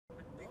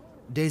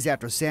Days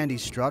after Sandy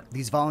struck,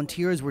 these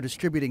volunteers were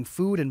distributing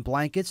food and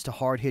blankets to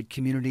hard-hit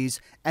communities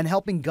and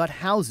helping gut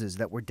houses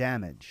that were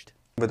damaged.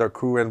 With our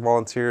crew and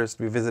volunteers,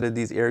 we visited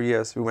these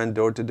areas. We went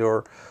door to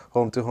door,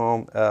 home to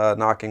home,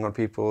 knocking on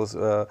people's,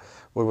 what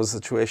was the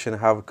situation,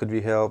 how could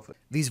we help?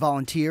 These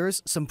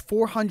volunteers, some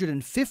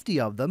 450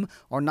 of them,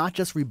 are not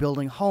just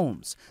rebuilding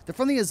homes. They're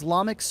from the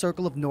Islamic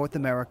Circle of North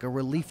America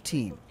relief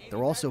team.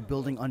 They're also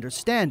building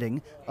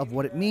understanding of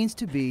what it means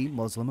to be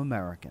Muslim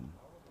American.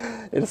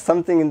 It's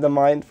something in the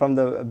mind from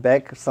the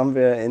back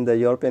somewhere in the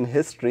European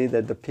history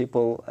that the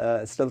people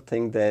still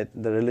think that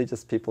the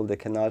religious people, they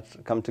cannot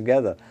come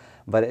together.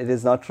 But it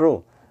is not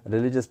true.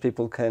 Religious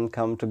people can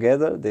come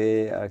together,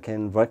 they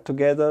can work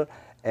together,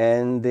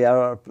 and they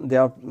are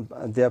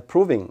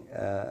proving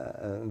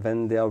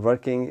when they are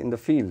working in the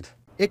field.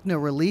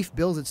 ICNA Relief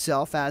bills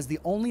itself as the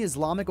only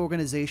Islamic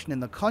organization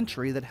in the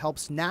country that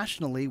helps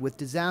nationally with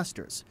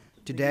disasters.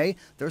 Today,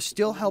 they're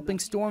still helping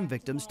storm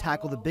victims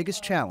tackle the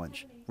biggest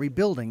challenge,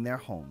 rebuilding their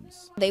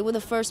homes. They were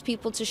the first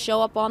people to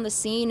show up on the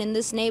scene in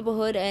this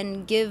neighborhood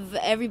and give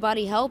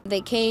everybody help.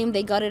 They came,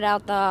 they gutted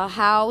out the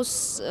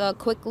house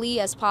quickly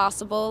as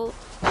possible.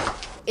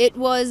 It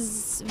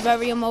was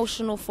very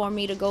emotional for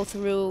me to go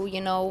through,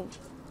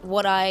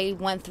 what I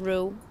went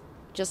through,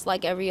 just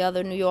like every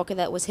other New Yorker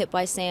that was hit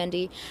by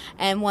Sandy.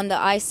 And when the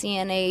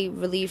ICNA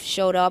relief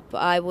showed up,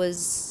 I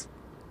was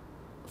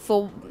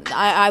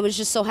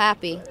just so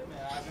happy.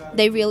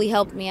 They really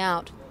helped me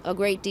out a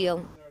great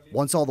deal.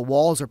 Once all the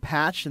walls are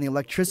patched and the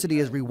electricity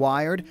is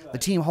rewired, the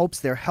team hopes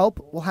their help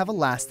will have a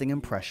lasting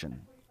impression.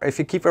 If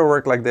you keep our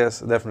work like this,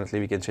 definitely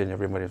we can change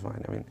everybody's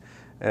mind. I mean,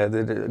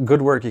 the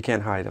good work, you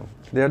can't hide them.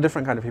 There are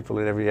different kind of people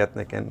in every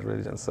ethnic and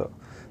religion, so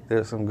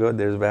there's some good,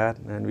 there's bad,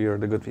 and we are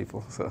the good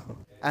people.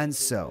 And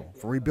so,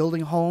 for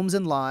rebuilding homes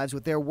and lives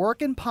with their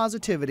work and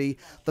positivity,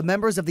 the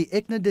members of the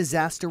ICNA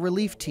Disaster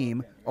Relief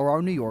Team are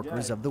our New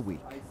Yorkers of the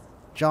Week.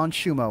 John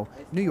Schiumo,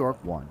 New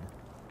York 1.